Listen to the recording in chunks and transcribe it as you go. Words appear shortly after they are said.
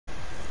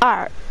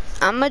Alright,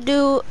 I'm gonna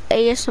do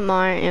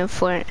ASMR in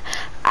Fortnite.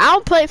 I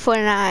don't play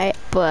Fortnite,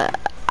 but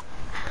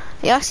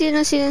y'all see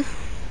this?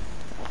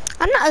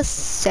 I'm not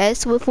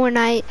obsessed with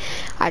Fortnite.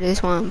 I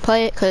just want to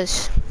play it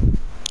because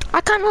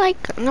I kind of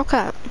like, no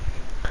cap.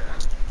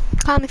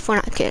 Call me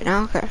Fortnite kid, I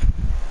don't care.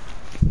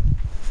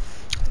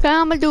 Okay,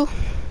 I'm gonna do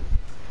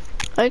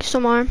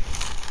ASMR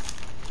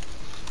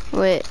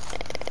with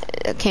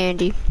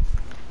candy.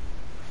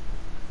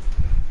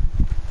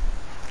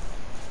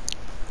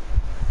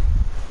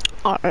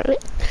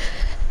 Alright.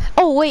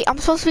 Oh wait, I'm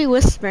supposed to be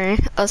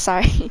whispering. Oh,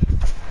 sorry.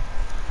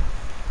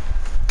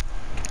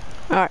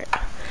 Alright.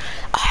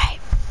 Alright.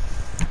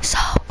 So,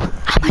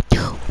 I'ma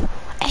do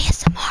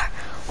ASMR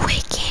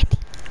with candy.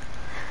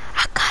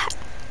 I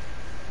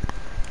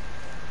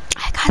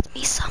got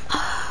me some,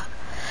 I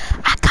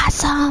got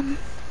some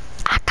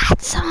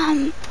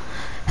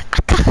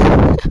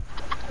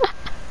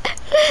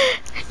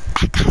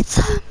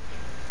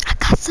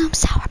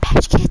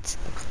Sourpatch Kids.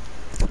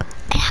 And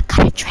I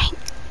got a drink.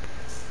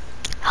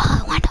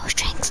 One of those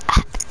drinks.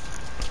 I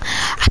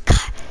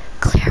got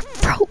clear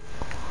fruit.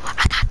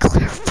 I got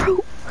clear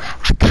fruit,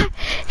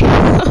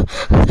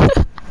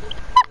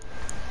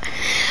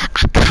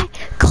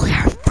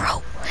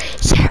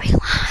 cherry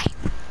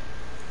lime.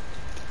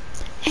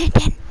 And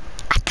then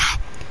I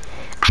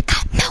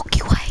got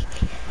Milky Way.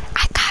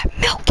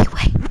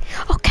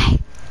 Okay.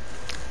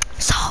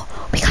 So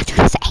we gonna do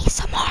this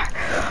ASMR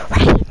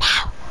right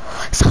now.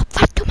 So if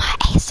I do my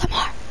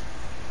ASMR.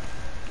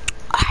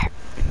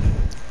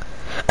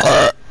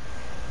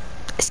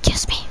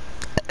 Excuse me.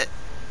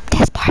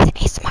 That's part of the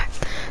ASMR.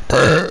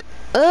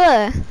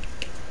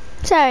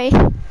 Sorry.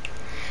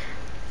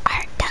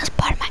 Alright, that was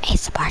part of my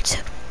ASMR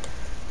too.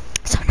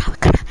 So now we're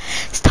gonna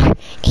start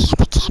eating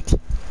the candy.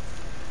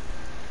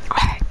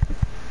 Alright.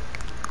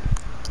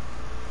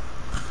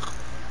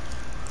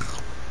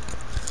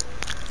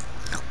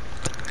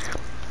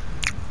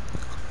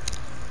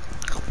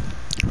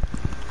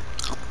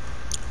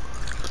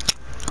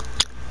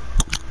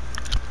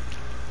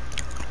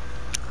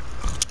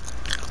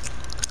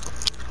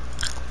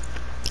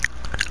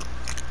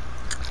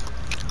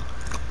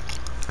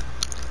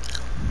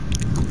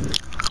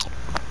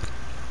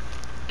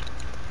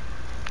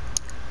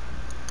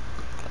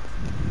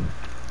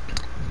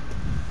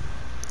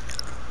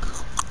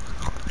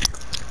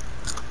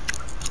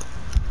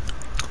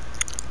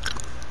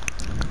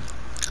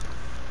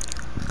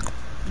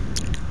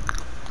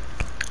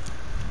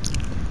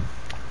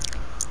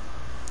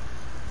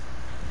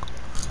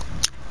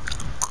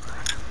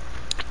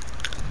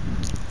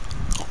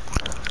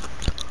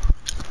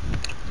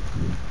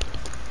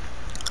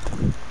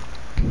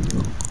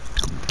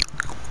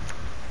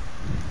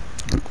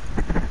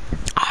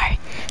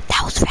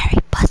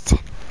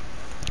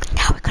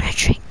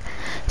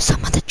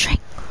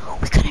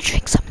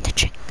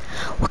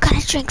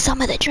 Drink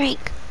some of the drink.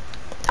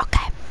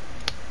 Okay.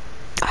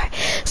 Alright.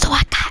 So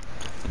I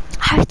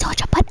already told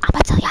you, but I'm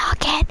gonna tell y'all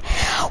again.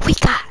 We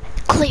got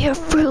clear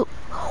fruit.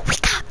 We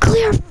got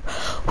clear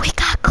fruit.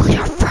 Cherry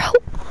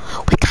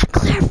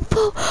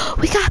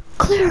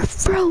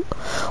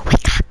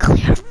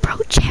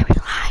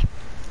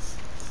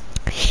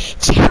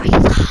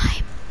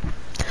lime.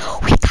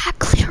 We got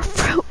clear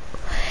fruit.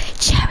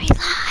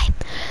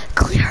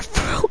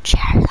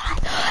 Cherry lime.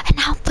 And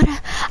now I'm gonna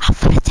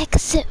take a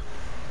sip.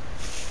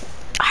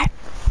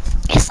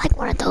 It's like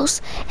one of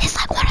those, just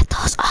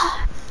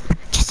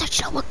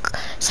search up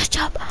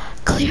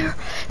clear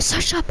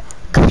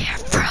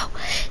fruit,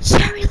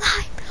 cherry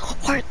lime,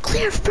 or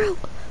clear fruit,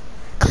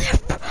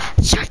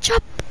 search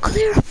up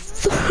clear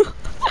fruit,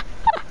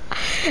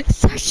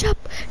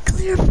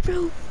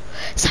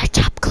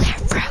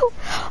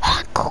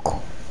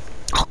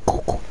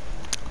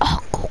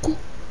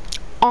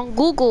 on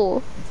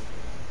Google.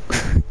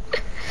 And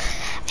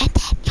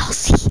then you'll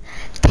see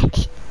that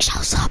it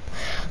shows up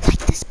like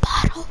this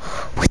bottle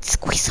with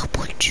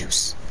squeezable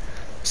juice.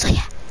 So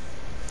yeah,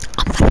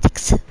 I'm gonna take a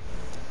sip.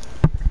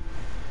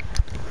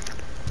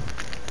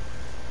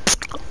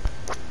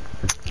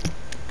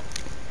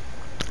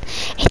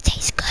 It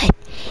tastes good.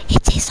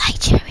 It tastes like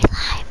cherry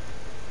lime.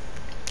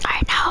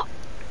 Alright, now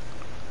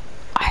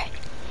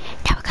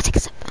we're gonna take a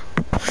sip.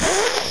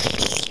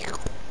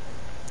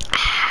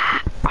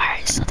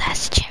 Alright, so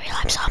that's cherry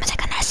lime, so I'm gonna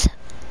take another sip.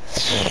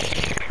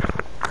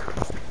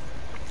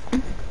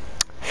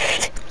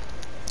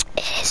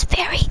 It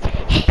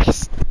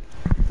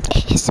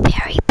is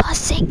very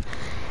buzzing.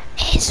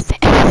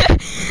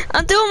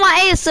 I'm doing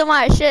my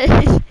ASMR shit.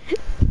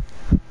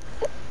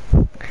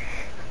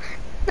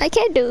 I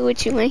can't do it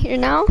with you in here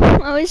now.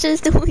 I was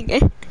just doing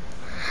it.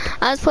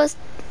 I was supposed.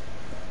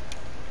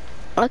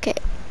 Okay.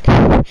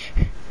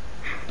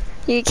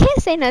 You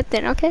can't say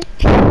nothing, okay?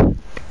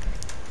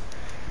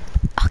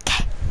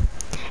 Okay.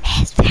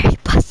 It's very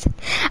buzzing.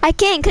 I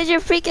can't, cause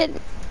you're freaking.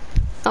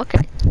 Okay.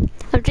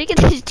 I'm drinking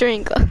this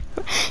drink.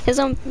 Cause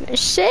I'm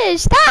shit.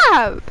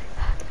 Stop.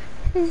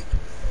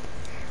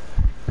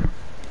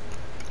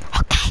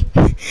 Okay.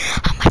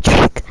 I'm gonna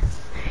drink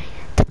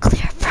the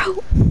clear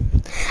fruit.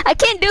 I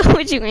can't do it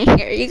with you in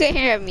here. You can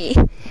hear me.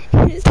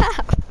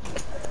 Stop.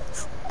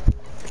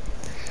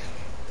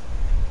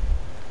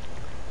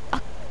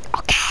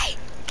 Okay.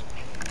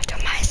 Do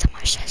my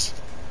ASMR session.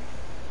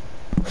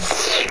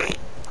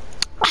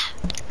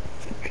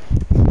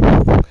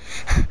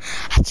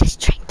 I just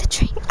drank the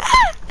drink.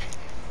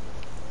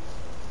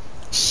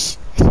 Shh.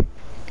 And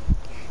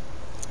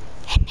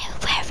they're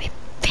very,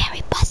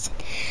 very buzzing.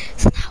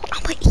 So now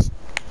I'm gonna eat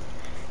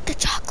the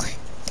chocolate.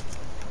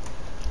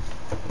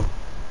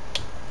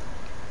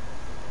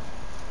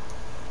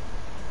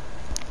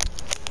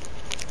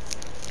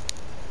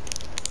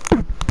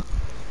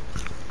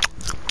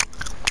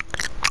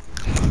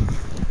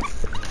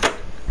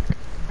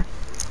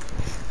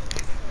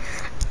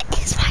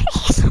 It's my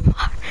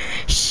ASMR.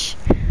 Shh.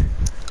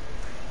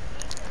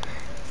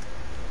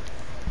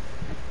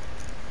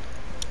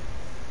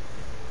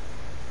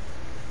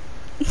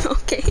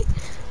 Okay.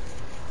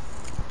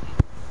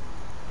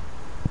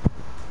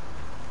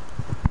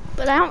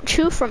 But I don't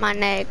chew from my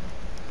neck.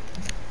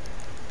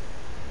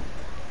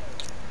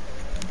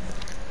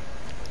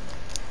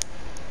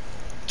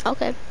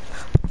 Okay.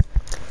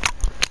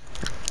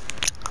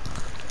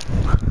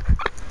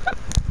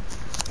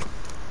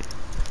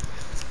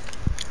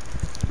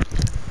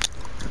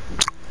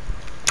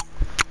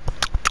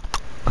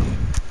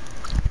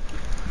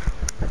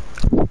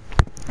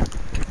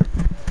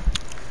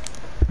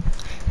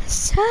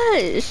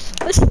 Shush.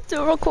 This is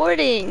still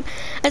recording.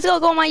 Let's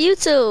go on my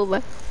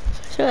YouTube.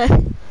 Sure.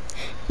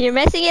 You're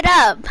messing it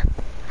up.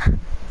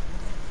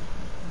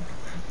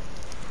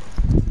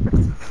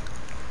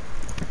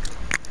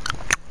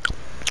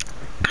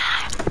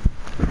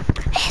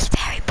 It's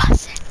very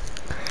buzzing.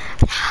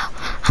 Now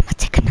I'm gonna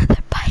take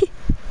another bite.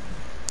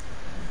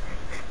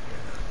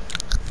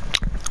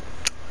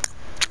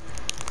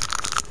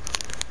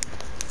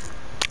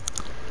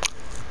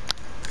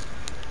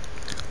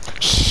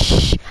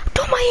 Shh.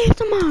 Do my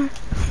ASMR.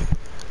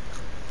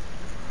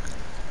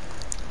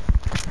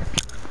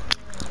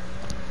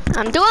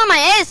 I'm doing my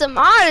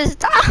ASMR.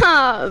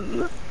 Stop.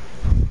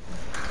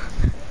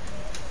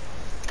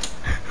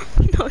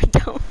 No,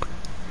 don't.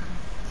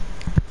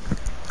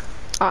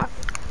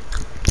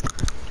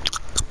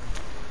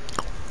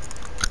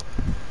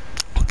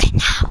 Okay,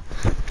 now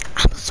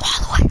I'm gonna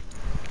swallow it.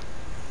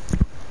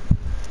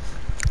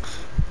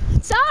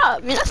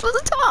 Stop. You're not supposed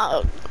to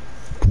talk.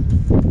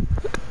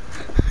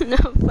 No,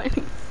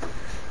 funny.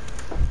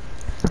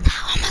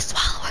 Now I'm gonna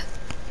swallow it.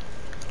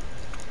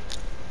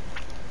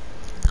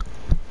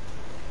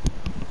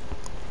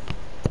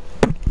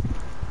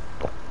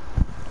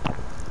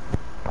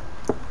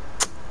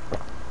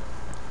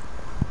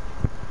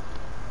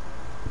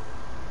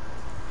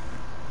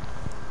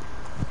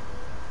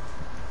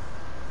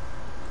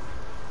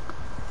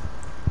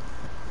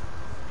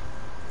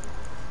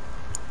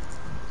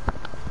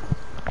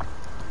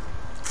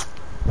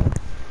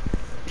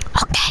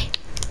 Okay,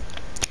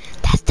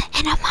 that's the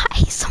end of my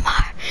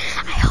ASMR.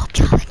 I hope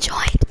y'all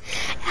enjoyed.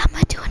 And I'm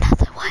gonna do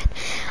another one.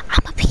 I'm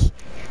gonna be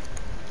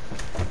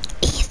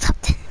eating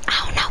something.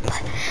 I don't know,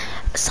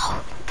 but so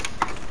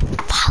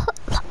follow,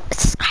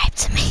 subscribe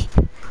to me,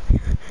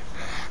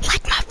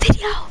 like my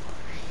video.